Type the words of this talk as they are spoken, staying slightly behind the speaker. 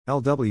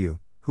LW,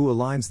 Who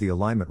Aligns the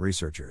Alignment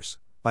Researchers?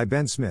 By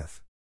Ben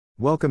Smith.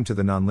 Welcome to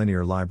the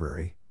Nonlinear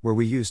Library, where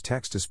we use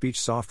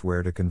text-to-speech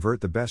software to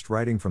convert the best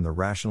writing from the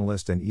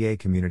rationalist and EA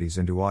communities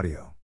into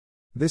audio.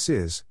 This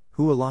is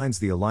Who Aligns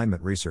the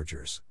Alignment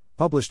Researchers,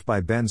 published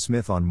by Ben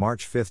Smith on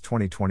March 5,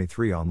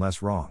 2023 on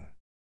Less Wrong.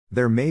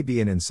 There may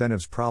be an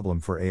incentives problem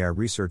for AI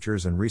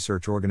researchers and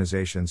research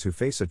organizations who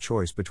face a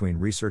choice between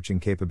researching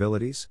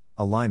capabilities,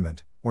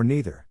 alignment, or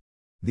neither.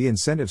 The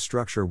incentive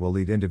structure will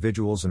lead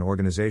individuals and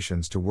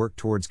organizations to work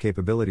towards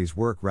capabilities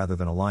work rather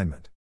than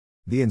alignment.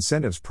 The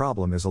incentives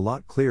problem is a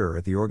lot clearer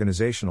at the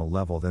organizational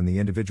level than the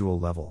individual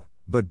level,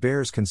 but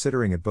bears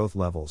considering at both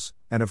levels,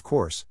 and of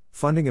course,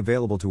 funding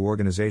available to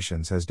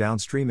organizations has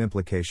downstream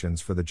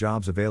implications for the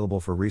jobs available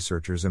for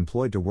researchers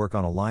employed to work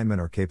on alignment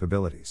or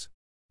capabilities.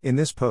 In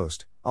this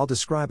post, I'll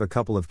describe a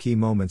couple of key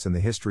moments in the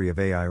history of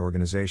AI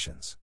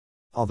organizations.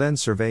 I'll then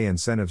survey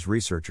incentives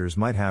researchers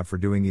might have for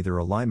doing either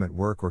alignment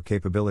work or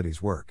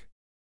capabilities work.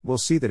 We'll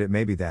see that it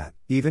may be that,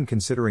 even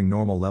considering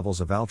normal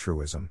levels of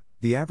altruism,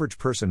 the average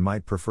person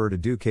might prefer to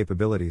do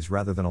capabilities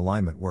rather than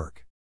alignment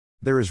work.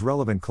 There is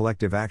relevant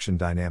collective action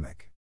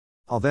dynamic.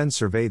 I'll then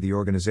survey the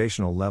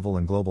organizational level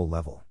and global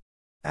level.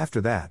 After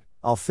that,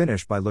 I'll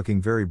finish by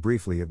looking very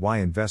briefly at why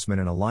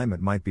investment in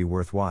alignment might be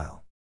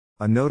worthwhile.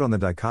 A note on the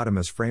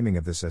dichotomous framing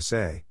of this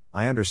essay: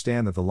 I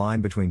understand that the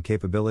line between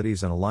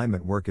capabilities and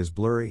alignment work is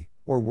blurry,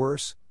 or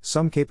worse,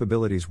 some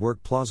capabilities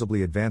work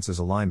plausibly advances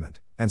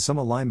alignment, and some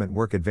alignment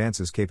work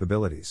advances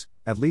capabilities,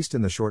 at least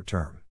in the short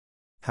term.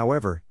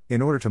 However,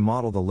 in order to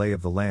model the lay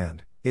of the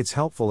land, it's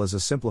helpful as a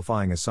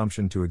simplifying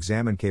assumption to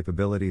examine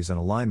capabilities and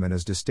alignment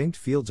as distinct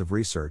fields of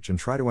research and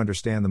try to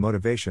understand the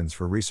motivations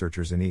for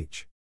researchers in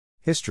each.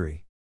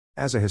 History.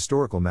 As a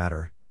historical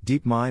matter,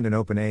 DeepMind and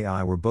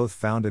OpenAI were both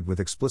founded with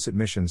explicit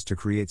missions to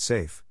create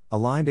safe,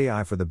 aligned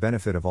AI for the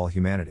benefit of all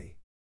humanity.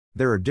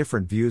 There are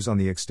different views on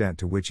the extent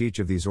to which each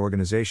of these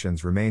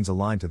organizations remains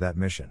aligned to that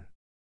mission.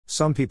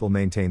 Some people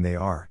maintain they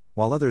are,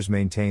 while others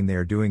maintain they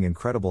are doing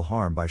incredible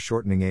harm by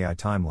shortening AI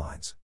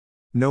timelines.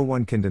 No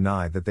one can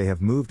deny that they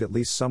have moved at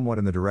least somewhat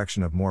in the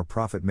direction of more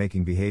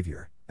profit-making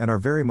behavior, and are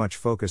very much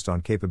focused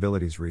on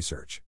capabilities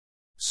research.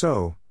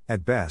 So,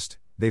 at best,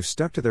 they've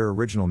stuck to their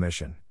original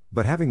mission,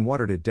 but having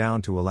watered it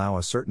down to allow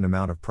a certain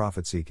amount of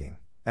profit-seeking.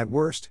 At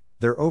worst,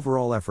 their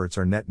overall efforts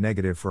are net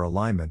negative for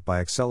alignment by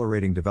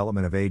accelerating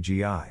development of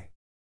AGI.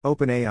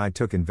 OpenAI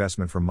took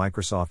investment from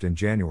Microsoft in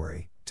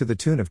January, to the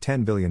tune of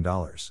 $10 billion.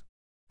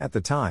 At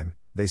the time,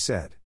 they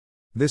said.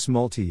 This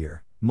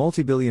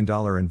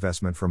multi-billion-dollar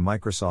investment from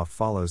Microsoft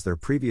follows their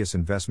previous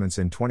investments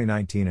in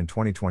 2019 and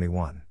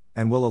 2021,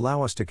 and will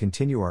allow us to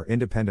continue our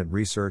independent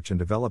research and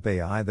develop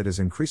AI that is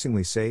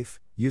increasingly safe,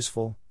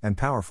 useful, and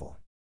powerful.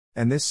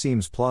 And this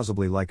seems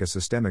plausibly like a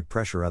systemic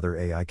pressure other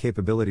AI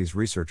capabilities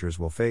researchers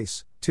will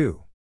face,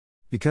 too.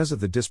 Because of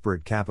the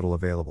disparate capital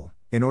available,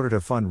 in order to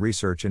fund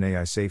research in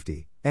AI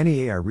safety,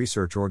 any AI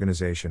research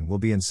organization will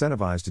be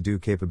incentivized to do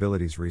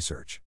capabilities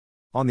research.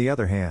 On the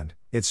other hand,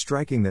 it's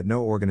striking that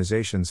no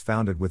organizations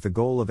founded with the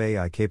goal of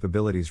AI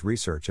capabilities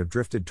research have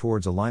drifted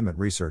towards alignment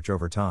research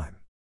over time.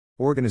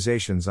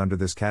 Organizations under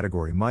this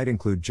category might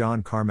include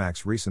John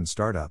Carmack's recent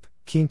startup,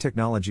 Keen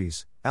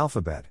Technologies,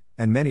 Alphabet,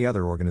 and many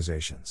other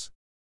organizations.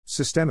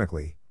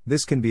 Systemically,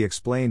 this can be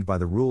explained by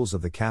the rules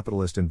of the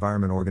capitalist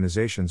environment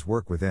organizations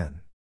work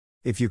within.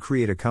 If you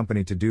create a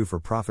company to do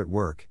for-profit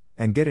work,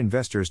 and get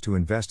investors to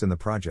invest in the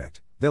project,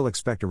 they'll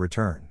expect a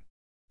return.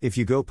 If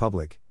you go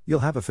public, you'll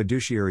have a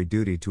fiduciary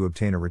duty to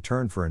obtain a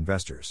return for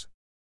investors.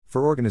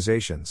 For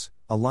organizations,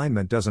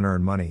 alignment doesn't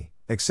earn money,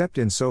 except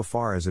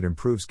insofar as it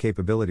improves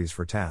capabilities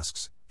for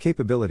tasks.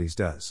 Capabilities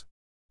does.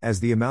 As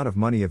the amount of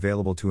money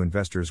available to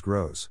investors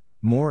grows,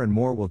 more and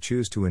more will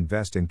choose to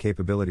invest in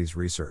capabilities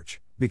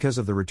research, because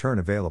of the return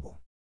available.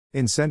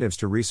 Incentives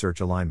to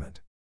research alignment.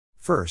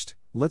 First,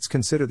 let's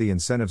consider the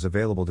incentives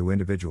available to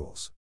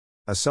individuals.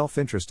 A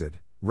self-interested,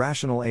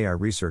 rational AI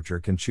researcher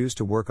can choose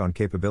to work on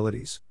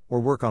capabilities, or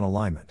work on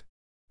alignment.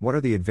 What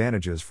are the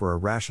advantages for a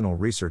rational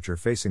researcher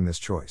facing this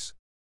choice?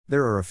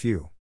 There are a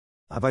few.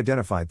 I've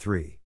identified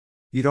 3.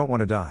 You don't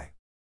want to die.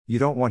 You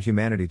don't want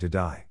humanity to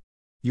die.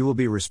 You will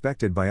be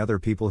respected by other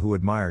people who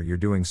admire you're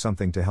doing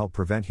something to help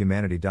prevent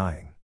humanity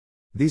dying.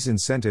 These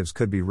incentives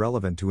could be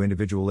relevant to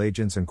individual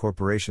agents and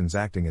corporations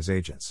acting as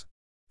agents.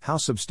 How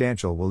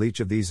substantial will each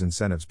of these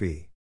incentives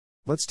be?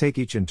 Let's take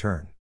each in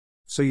turn.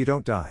 So you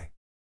don't die.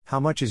 How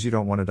much is you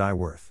don't want to die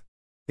worth?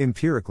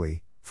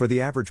 Empirically, for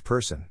the average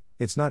person,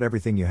 it's not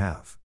everything you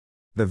have.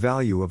 The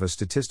value of a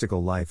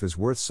statistical life is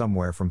worth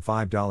somewhere from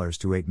 $5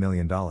 to $8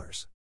 million.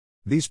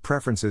 These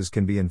preferences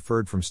can be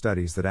inferred from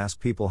studies that ask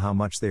people how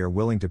much they are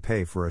willing to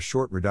pay for a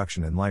short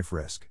reduction in life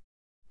risk.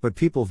 But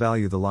people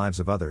value the lives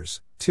of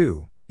others,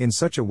 too, in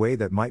such a way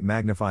that might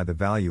magnify the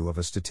value of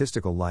a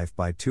statistical life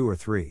by 2 or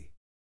 3.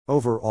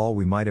 Overall,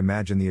 we might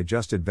imagine the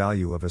adjusted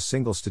value of a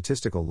single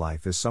statistical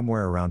life is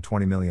somewhere around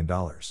 $20 million.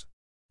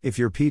 If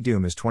your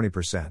p-doom is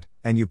 20%,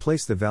 and you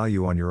place the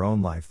value on your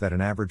own life that an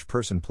average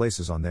person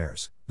places on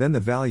theirs, then the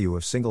value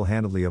of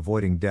single-handedly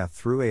avoiding death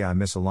through AI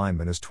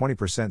misalignment is 20%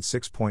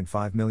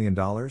 $6.5 million,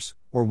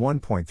 or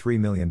 $1.3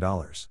 million.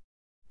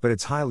 But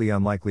it's highly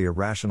unlikely a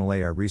rational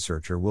AI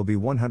researcher will be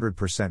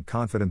 100%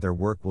 confident their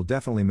work will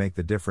definitely make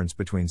the difference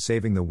between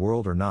saving the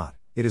world or not.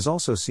 It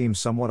also seems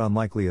somewhat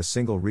unlikely a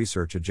single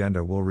research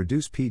agenda will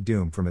reduce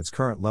P-Doom from its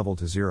current level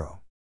to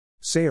zero.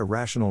 Say a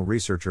rational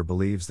researcher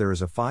believes there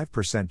is a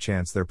 5%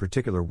 chance their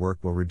particular work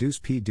will reduce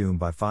P-Doom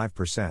by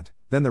 5%,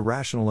 then the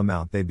rational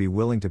amount they'd be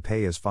willing to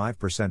pay is 5%.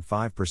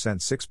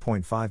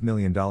 $6.5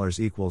 million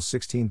equals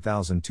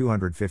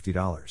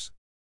 $16,250.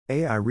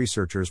 AI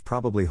researchers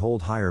probably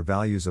hold higher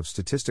values of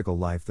statistical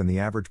life than the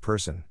average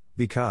person,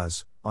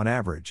 because, on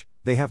average,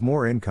 they have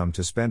more income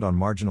to spend on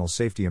marginal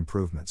safety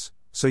improvements,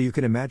 so you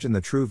can imagine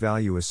the true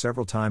value is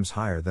several times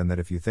higher than that.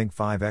 If you think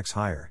 5x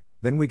higher,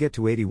 then we get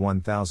to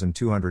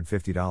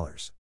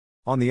 $81,250.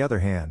 On the other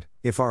hand,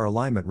 if our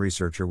alignment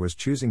researcher was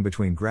choosing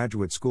between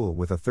graduate school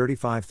with a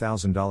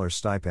 $35,000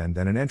 stipend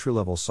and an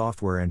entry-level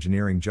software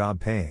engineering job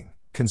paying,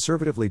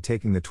 conservatively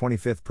taking the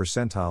 25th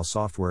percentile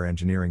software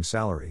engineering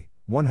salary,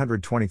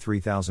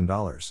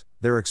 $123,000,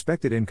 their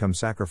expected income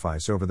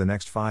sacrifice over the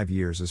next 5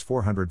 years is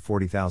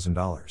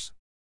 $440,000.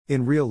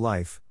 In real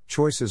life,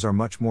 choices are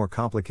much more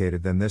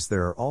complicated than this.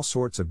 There are all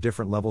sorts of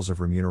different levels of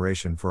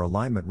remuneration for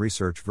alignment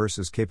research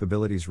versus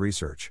capabilities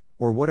research,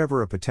 or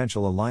whatever a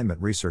potential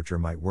alignment researcher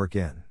might work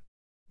in.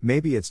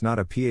 Maybe it's not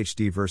a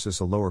PhD versus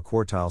a lower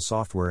quartile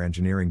software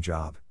engineering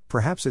job,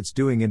 perhaps it's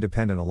doing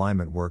independent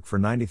alignment work for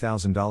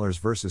 $90,000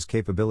 versus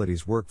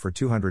capabilities work for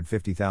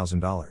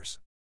 $250,000.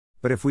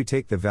 But if we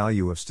take the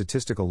value of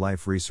statistical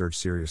life research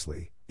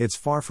seriously, it's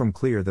far from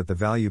clear that the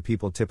value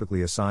people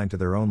typically assign to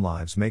their own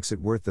lives makes it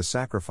worth the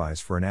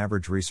sacrifice for an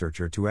average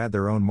researcher to add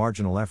their own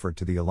marginal effort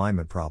to the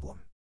alignment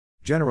problem.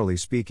 Generally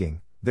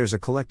speaking, there's a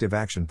collective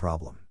action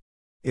problem.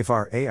 If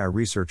our AI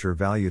researcher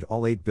valued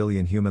all 8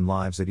 billion human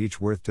lives at each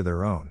worth to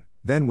their own,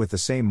 then with the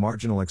same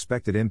marginal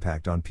expected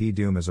impact on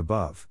P-Doom as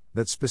above,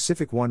 that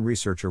specific one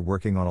researcher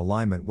working on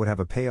alignment would have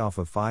a payoff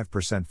of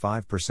 5%.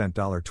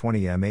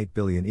 $20 8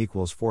 billion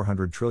equals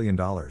 $400 trillion,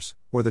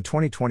 or the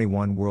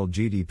 2021 world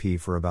GDP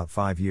for about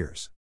 5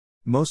 years.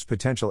 Most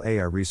potential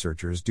AI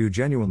researchers do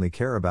genuinely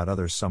care about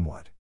others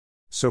somewhat.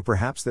 So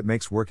perhaps that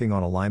makes working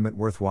on alignment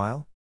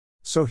worthwhile?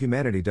 So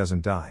humanity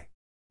doesn't die.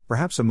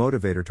 Perhaps a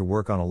motivator to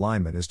work on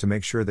alignment is to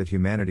make sure that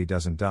humanity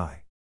doesn't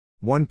die.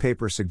 One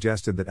paper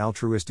suggested that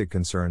altruistic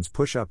concerns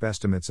push up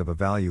estimates of a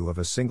value of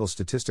a single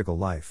statistical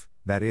life,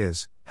 that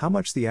is, how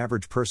much the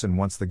average person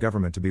wants the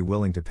government to be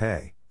willing to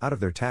pay, out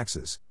of their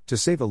taxes, to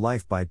save a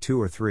life by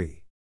 2 or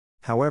 3.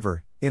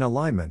 However, in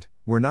alignment,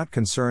 we're not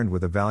concerned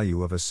with the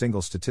value of a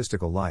single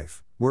statistical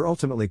life, we're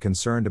ultimately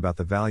concerned about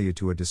the value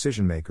to a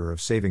decision maker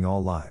of saving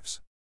all lives.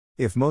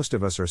 If most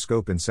of us are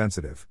scope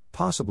insensitive,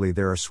 possibly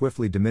there are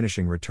swiftly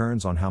diminishing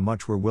returns on how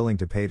much we're willing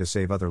to pay to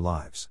save other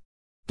lives.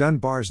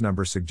 Dunbar's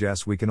number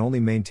suggests we can only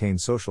maintain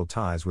social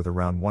ties with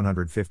around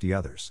 150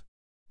 others.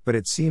 But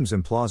it seems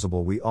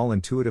implausible we all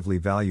intuitively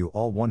value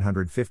all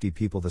 150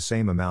 people the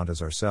same amount as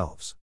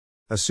ourselves.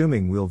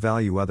 Assuming we'll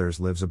value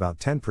others' lives about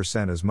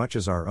 10% as much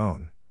as our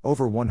own,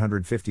 over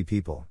 150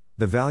 people,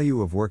 the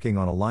value of working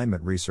on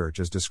alignment research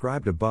as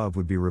described above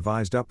would be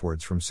revised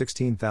upwards from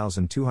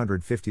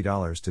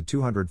 $16,250 to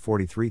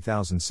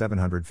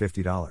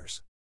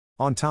 $243,750.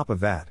 On top of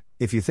that,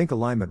 if you think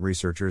alignment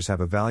researchers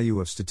have a value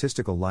of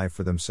statistical life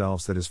for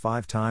themselves that is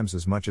 5 times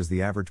as much as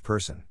the average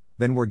person,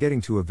 then we're getting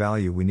to a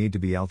value we need to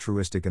be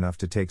altruistic enough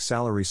to take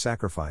salary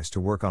sacrifice to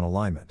work on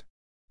alignment.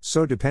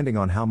 So depending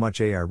on how much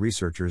AI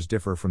researchers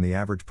differ from the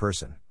average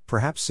person,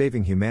 perhaps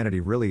saving humanity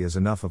really is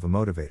enough of a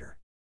motivator.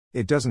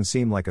 It doesn't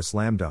seem like a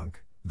slam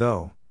dunk,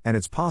 though, and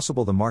it's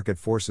possible the market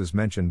forces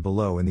mentioned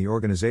below in the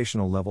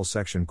organizational level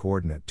section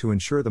coordinate to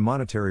ensure the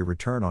monetary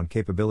return on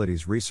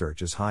capabilities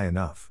research is high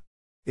enough.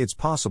 It's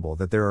possible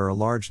that there are a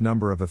large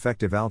number of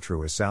effective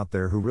altruists out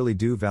there who really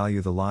do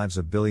value the lives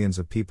of billions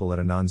of people at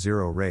a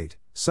non-zero rate,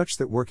 such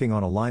that working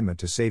on alignment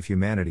to save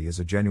humanity is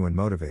a genuine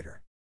motivator.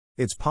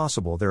 It's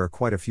possible there are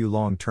quite a few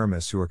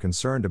long-termists who are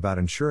concerned about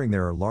ensuring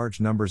there are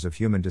large numbers of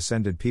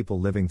human-descended people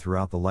living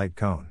throughout the light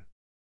cone.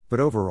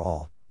 But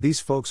overall, these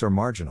folks are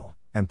marginal,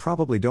 and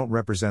probably don't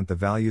represent the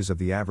values of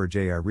the average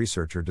AI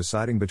researcher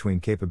deciding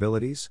between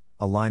capabilities,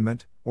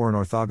 alignment, or an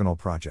orthogonal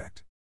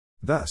project.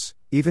 Thus,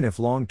 even if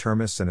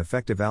long-termists and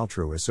effective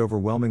altruists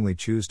overwhelmingly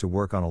choose to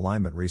work on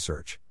alignment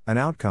research, an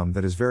outcome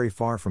that is very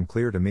far from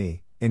clear to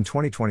me, in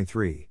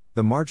 2023,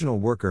 the marginal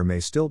worker may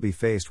still be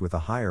faced with a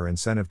higher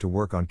incentive to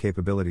work on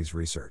capabilities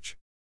research.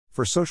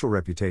 For social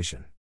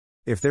reputation.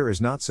 If there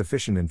is not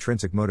sufficient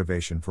intrinsic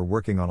motivation for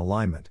working on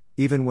alignment,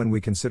 even when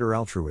we consider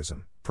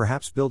altruism,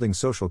 perhaps building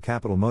social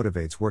capital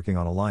motivates working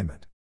on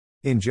alignment.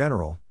 In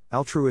general,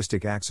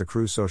 altruistic acts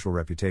accrue social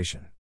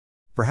reputation.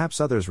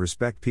 Perhaps others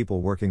respect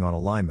people working on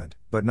alignment,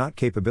 but not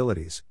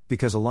capabilities,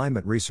 because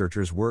alignment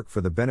researchers work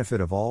for the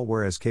benefit of all,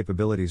 whereas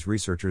capabilities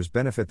researchers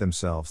benefit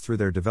themselves through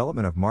their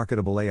development of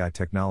marketable AI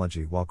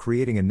technology while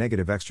creating a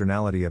negative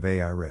externality of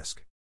AI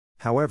risk.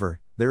 However,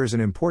 there is an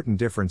important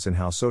difference in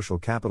how social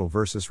capital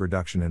versus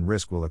reduction in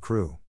risk will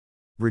accrue.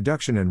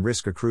 Reduction in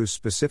risk accrues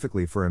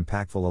specifically for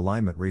impactful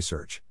alignment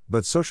research,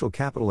 But social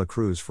capital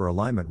accrues for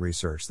alignment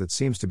research that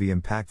seems to be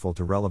impactful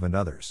to relevant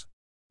others.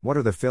 What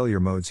are the failure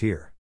modes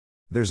here?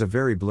 There's a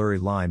very blurry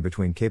line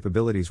between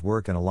capabilities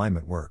work and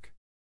alignment work.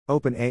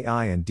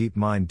 OpenAI and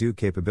DeepMind do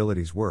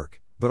capabilities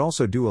work, but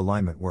also do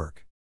alignment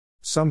work.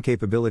 Some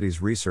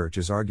capabilities research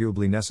is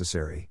arguably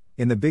necessary,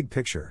 in the big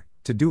picture,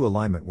 to do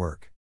alignment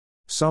work.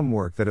 Some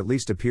work that at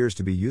least appears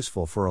to be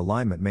useful for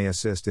alignment may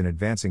assist in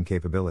advancing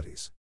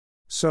capabilities.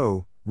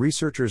 So,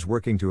 researchers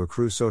working to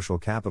accrue social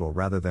capital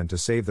rather than to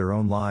save their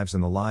own lives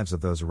and the lives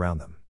of those around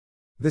them.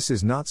 This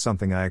is not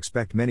something I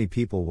expect many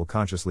people will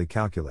consciously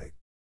calculate.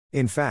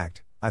 In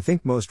fact, I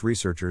think most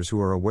researchers who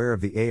are aware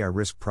of the AI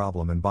risk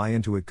problem and buy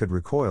into it could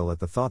recoil at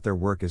the thought their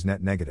work is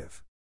net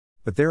negative.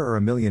 But there are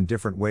a million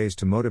different ways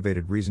to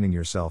motivated reasoning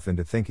yourself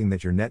into thinking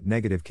that your net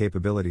negative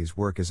capabilities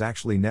work is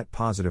actually net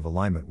positive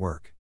alignment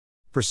work.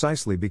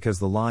 Precisely because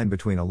the line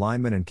between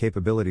alignment and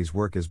capabilities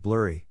work is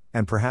blurry,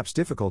 and perhaps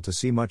difficult to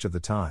see much of the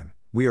time,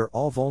 we are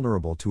all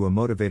vulnerable to a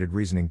motivated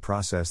reasoning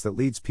process that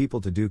leads people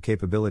to do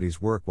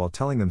capabilities work while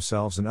telling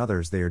themselves and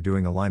others they are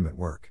doing alignment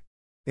work.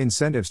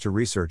 Incentives to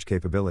research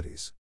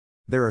capabilities.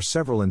 There are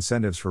several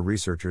incentives for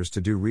researchers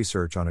to do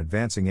research on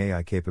advancing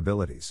AI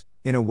capabilities,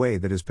 in a way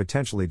that is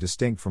potentially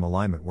distinct from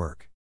alignment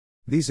work.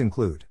 These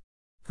include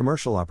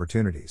commercial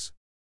opportunities,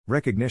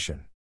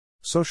 recognition,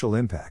 social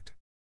impact,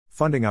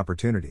 funding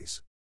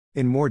opportunities.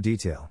 In more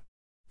detail,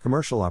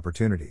 commercial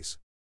opportunities.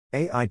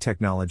 AI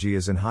technology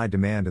is in high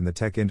demand in the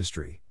tech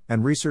industry,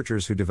 and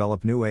researchers who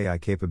develop new AI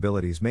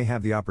capabilities may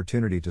have the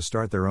opportunity to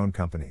start their own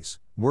companies,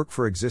 work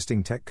for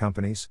existing tech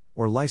companies,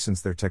 or license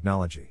their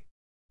technology.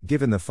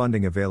 Given the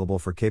funding available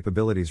for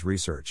capabilities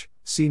research,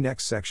 see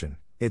next section,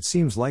 it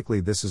seems likely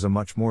this is a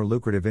much more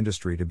lucrative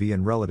industry to be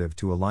in relative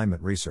to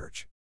alignment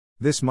research.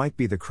 This might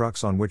be the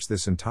crux on which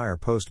this entire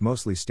post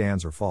mostly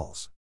stands or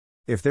falls.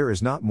 If there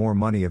is not more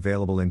money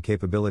available in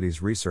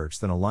capabilities research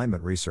than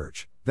alignment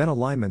research, then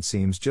alignment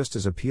seems just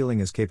as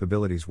appealing as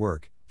capabilities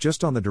work,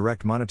 just on the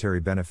direct monetary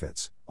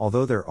benefits,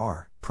 although there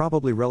are,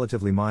 probably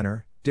relatively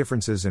minor,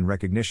 differences in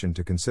recognition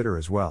to consider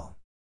as well.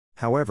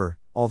 However,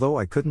 although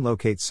I couldn't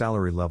locate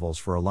salary levels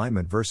for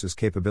alignment versus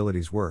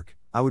capabilities work,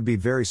 I would be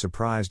very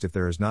surprised if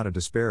there is not a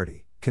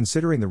disparity,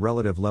 considering the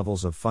relative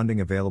levels of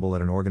funding available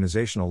at an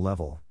organizational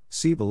level,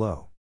 see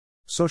below.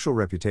 Social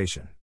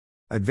reputation.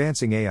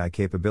 Advancing AI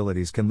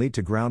capabilities can lead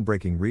to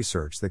groundbreaking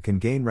research that can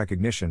gain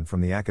recognition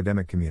from the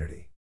academic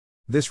community.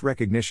 This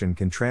recognition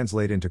can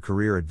translate into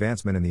career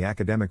advancement in the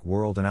academic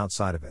world and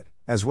outside of it,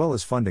 as well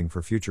as funding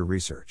for future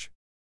research.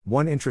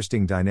 One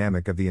interesting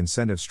dynamic of the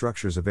incentive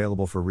structures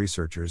available for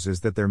researchers is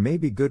that there may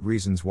be good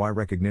reasons why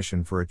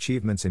recognition for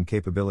achievements in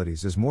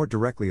capabilities is more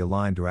directly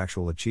aligned to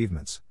actual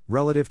achievements,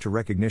 relative to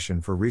recognition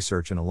for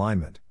research and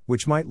alignment,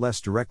 which might less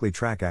directly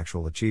track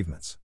actual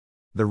achievements.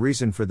 The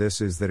reason for this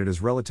is that it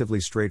is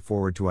relatively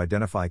straightforward to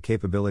identify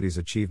capabilities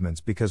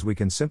achievements because we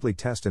can simply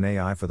test an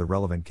AI for the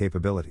relevant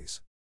capabilities.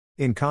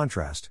 In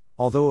contrast,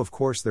 although of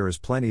course there is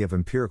plenty of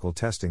empirical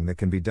testing that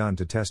can be done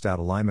to test out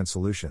alignment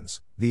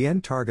solutions, the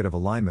end target of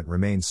alignment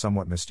remains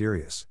somewhat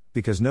mysterious,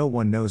 because no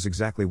one knows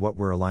exactly what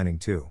we're aligning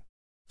to.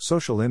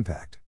 Social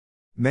impact.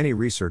 Many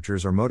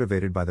researchers are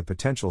motivated by the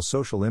potential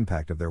social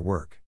impact of their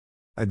work.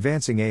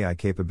 Advancing AI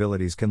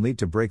capabilities can lead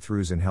to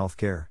breakthroughs in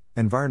healthcare,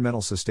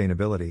 environmental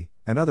sustainability,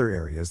 and other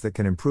areas that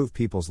can improve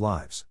people's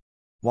lives.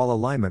 While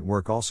alignment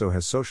work also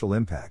has social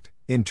impact,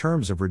 in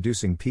terms of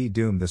reducing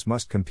P-doom, this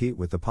must compete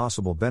with the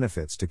possible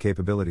benefits to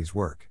capabilities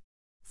work.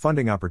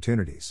 Funding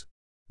opportunities.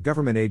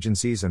 Government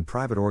agencies and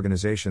private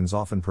organizations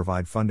often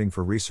provide funding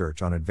for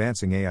research on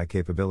advancing AI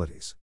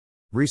capabilities.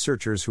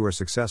 Researchers who are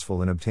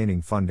successful in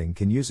obtaining funding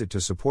can use it to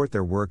support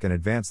their work and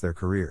advance their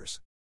careers.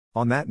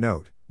 On that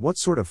note, what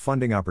sort of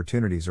funding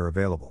opportunities are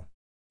available?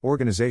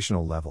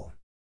 Organizational level.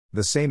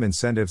 The same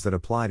incentives that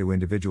apply to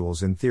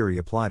individuals in theory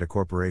apply to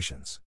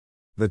corporations.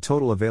 The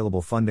total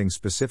available funding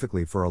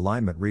specifically for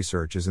alignment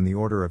research is in the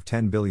order of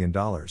 $10 billion,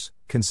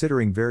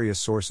 considering various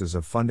sources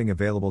of funding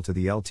available to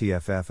the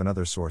LTFF and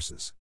other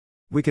sources.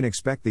 We can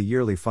expect the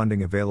yearly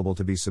funding available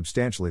to be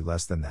substantially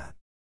less than that.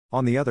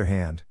 On the other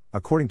hand,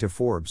 according to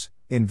Forbes,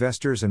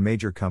 investors and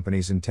major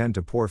companies intend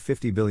to pour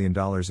 $50 billion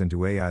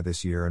into AI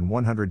this year and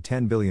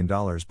 $110 billion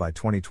by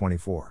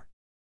 2024.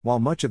 While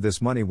much of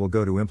this money will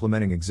go to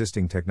implementing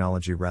existing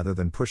technology rather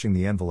than pushing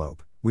the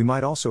envelope, we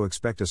might also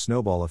expect a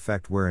snowball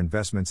effect where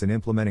investments in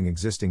implementing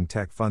existing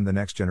tech fund the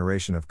next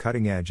generation of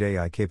cutting-edge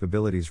AI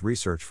capabilities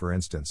research. For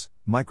instance,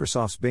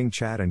 Microsoft's Bing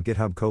Chat and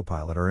GitHub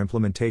Copilot are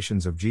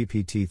implementations of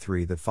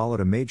GPT-3 that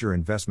followed a major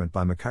investment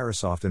by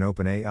Microsoft in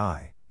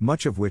OpenAI,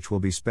 much of which will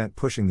be spent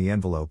pushing the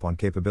envelope on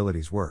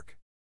capabilities work.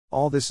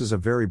 All this is a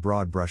very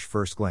broad brush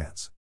first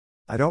glance.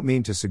 I don't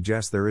mean to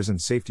suggest there isn't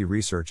safety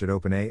research at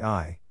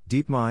OpenAI,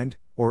 DeepMind,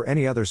 or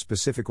any other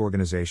specific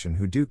organization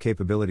who do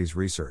capabilities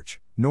research,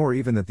 nor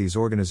even that these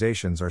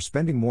organizations are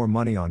spending more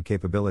money on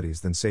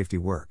capabilities than safety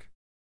work.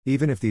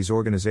 Even if these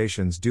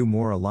organizations do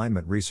more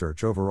alignment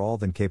research overall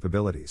than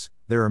capabilities,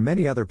 there are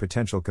many other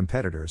potential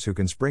competitors who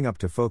can spring up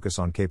to focus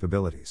on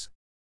capabilities.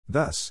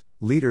 Thus,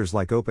 leaders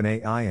like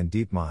OpenAI and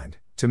DeepMind,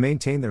 to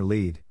maintain their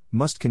lead,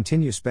 must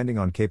continue spending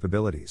on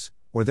capabilities,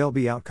 or they'll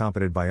be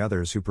outcompeted by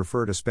others who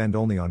prefer to spend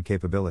only on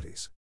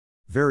capabilities.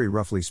 Very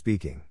roughly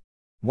speaking.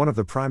 One of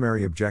the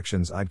primary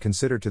objections I'd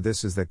consider to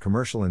this is that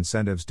commercial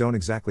incentives don't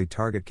exactly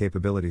target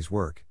capabilities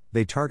work,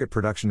 they target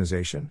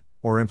productionization,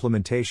 or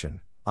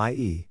implementation,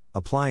 i.e.,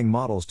 applying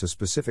models to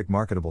specific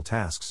marketable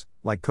tasks,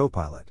 like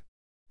Copilot.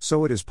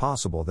 So it is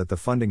possible that the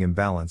funding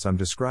imbalance I'm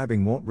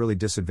describing won't really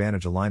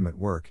disadvantage alignment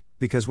work,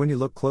 because when you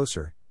look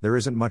closer, there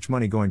isn't much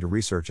money going to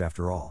research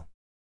after all.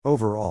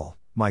 Overall,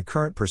 my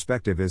current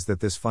perspective is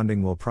that this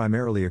funding will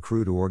primarily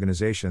accrue to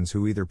organizations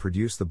who either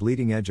produce the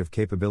bleeding edge of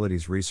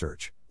capabilities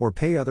research, or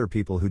pay other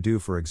people who do.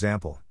 For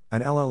example,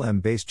 an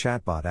LLM-based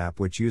chatbot app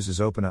which uses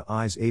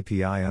OpenAI's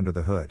API under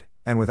the hood,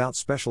 and without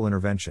special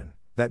intervention.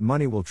 That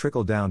money will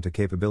trickle down to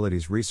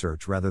capabilities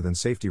research rather than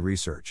safety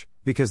research,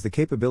 because the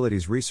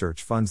capabilities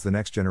research funds the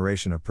next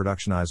generation of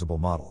productionizable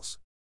models.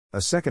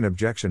 A second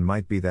objection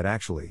might be that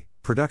actually,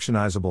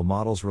 productionizable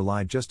models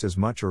rely just as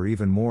much or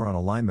even more on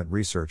alignment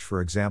research,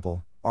 for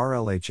example,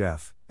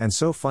 RLHF, and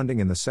so funding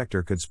in the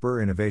sector could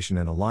spur innovation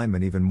in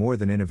alignment even more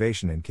than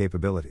innovation in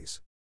capabilities.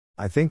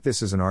 I think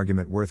this is an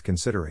argument worth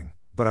considering,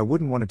 but I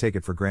wouldn't want to take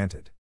it for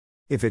granted.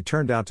 If it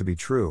turned out to be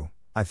true,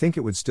 I think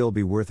it would still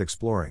be worth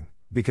exploring,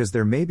 because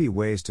there may be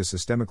ways to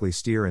systemically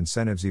steer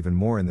incentives even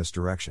more in this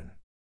direction.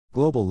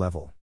 Global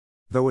level.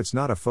 Though it's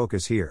not a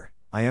focus here,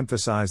 I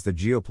emphasize that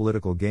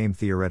geopolitical game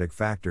theoretic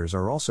factors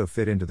are also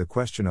fit into the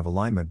question of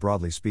alignment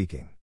broadly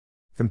speaking.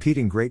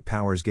 Competing great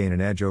powers gain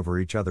an edge over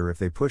each other if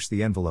they push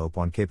the envelope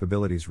on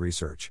capabilities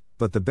research,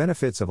 but the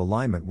benefits of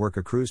alignment work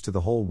accrues to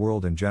the whole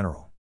world in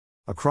general.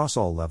 Across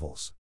all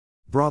levels.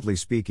 Broadly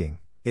speaking,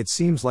 it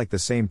seems like the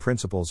same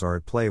principles are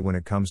at play when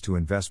it comes to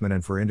investment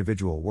and for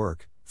individual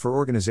work, for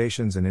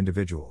organizations and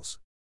individuals.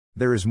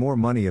 There is more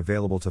money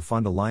available to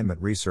fund alignment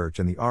research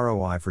and the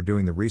ROI for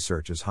doing the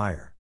research is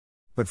higher.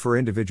 But for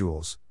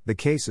individuals, the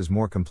case is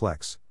more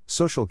complex.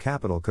 Social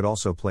capital could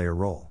also play a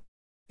role.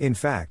 In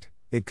fact,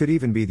 it could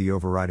even be the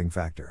overriding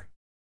factor.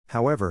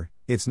 However,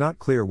 it's not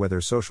clear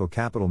whether social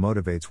capital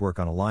motivates work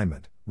on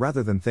alignment,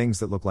 rather than things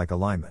that look like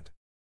alignment.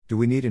 Do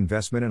we need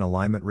investment in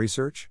alignment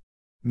research?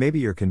 Maybe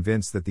you're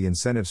convinced that the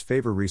incentives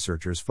favor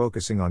researchers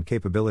focusing on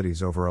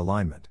capabilities over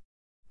alignment.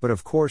 But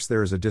of course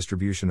there is a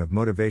distribution of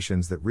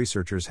motivations that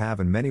researchers have,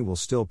 and many will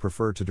still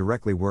prefer to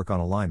directly work on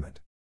alignment.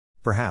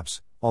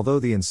 Perhaps, although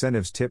the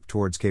incentives tip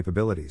towards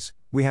capabilities,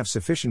 we have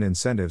sufficient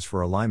incentives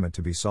for alignment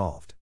to be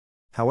solved.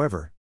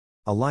 However,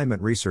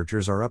 alignment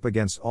researchers are up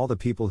against all the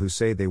people who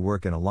say they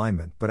work in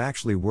alignment but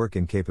actually work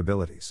in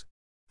capabilities.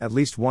 At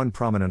least one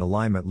prominent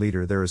alignment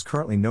leader, there is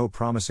currently no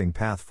promising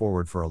path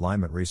forward for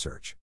alignment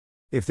research.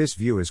 If this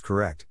view is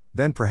correct,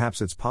 then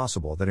perhaps it's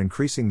possible that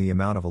increasing the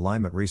amount of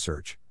alignment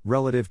research,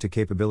 relative to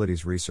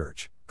capabilities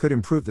research, could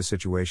improve the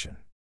situation.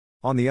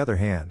 On the other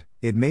hand,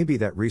 it may be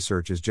that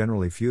research is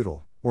generally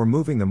futile, or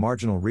moving the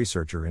marginal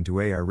researcher into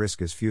AI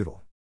risk is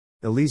futile.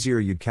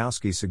 Eliezer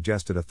Yudkowsky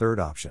suggested a third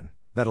option,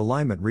 that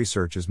alignment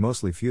research is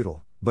mostly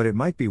futile, but it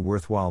might be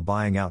worthwhile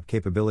buying out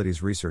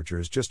capabilities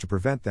researchers just to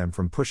prevent them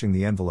from pushing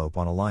the envelope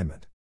on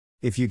alignment.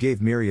 If you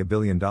gave Miri $1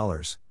 billion,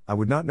 I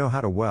would not know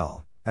how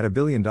to at $1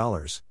 billion,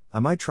 I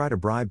might try to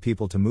bribe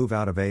people to move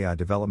out of AI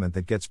development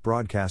that gets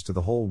broadcast to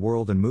the whole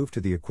world and move to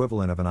the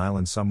equivalent of an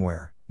island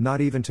somewhere, not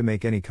even to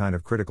make any kind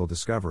of critical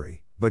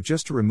discovery, but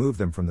just to remove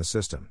them from the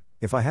system,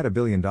 if I had $1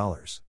 billion.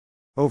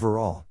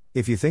 Overall,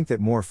 if you think that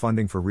more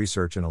funding for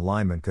research and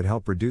alignment could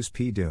help reduce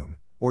P-doom,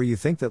 or you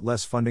think that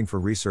less funding for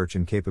research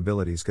and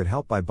capabilities could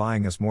help by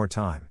buying us more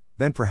time,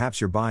 then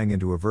perhaps you're buying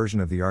into a version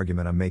of the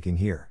argument I'm making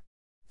here.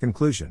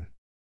 Conclusion.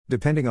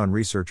 Depending on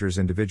researchers'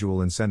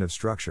 individual incentive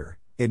structure,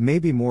 it may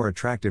be more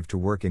attractive to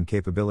work in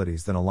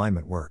capabilities than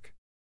alignment work.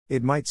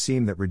 It might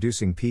seem that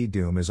reducing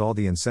P-doom is all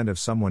the incentive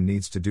someone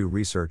needs to do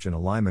research and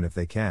alignment if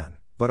they can,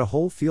 but a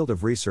whole field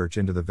of research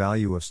into the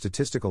value of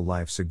statistical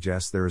life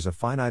suggests there is a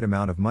finite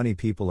amount of money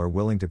people are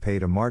willing to pay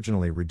to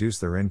marginally reduce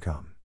their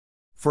income.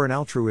 For an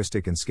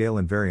altruistic and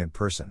scale-invariant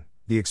person,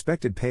 the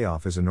expected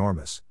payoff is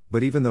enormous,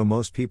 but even though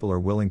most people are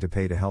willing to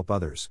pay to help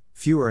others,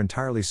 few are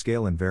entirely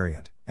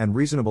scale-invariant, and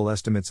reasonable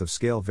estimates of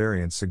scale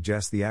variance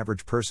suggest the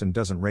average person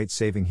doesn't rate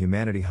saving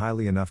humanity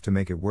highly enough to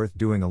make it worth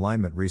doing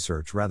alignment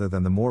research rather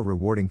than the more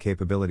rewarding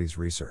capabilities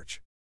research.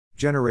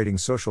 Generating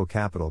social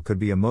capital could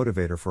be a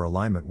motivator for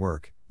alignment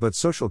work, but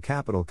social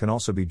capital can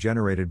also be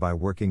generated by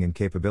working in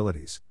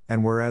capabilities,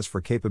 and whereas for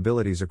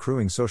capabilities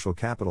accruing social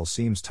capital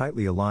seems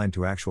tightly aligned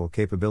to actual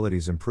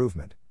capabilities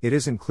improvement, it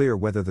isn't clear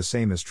whether the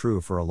same is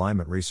true for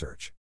alignment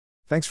research.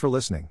 Thanks for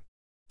listening.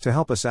 To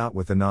help us out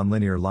with the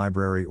Nonlinear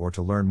Library or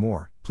to learn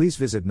more, please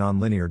visit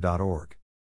nonlinear.org.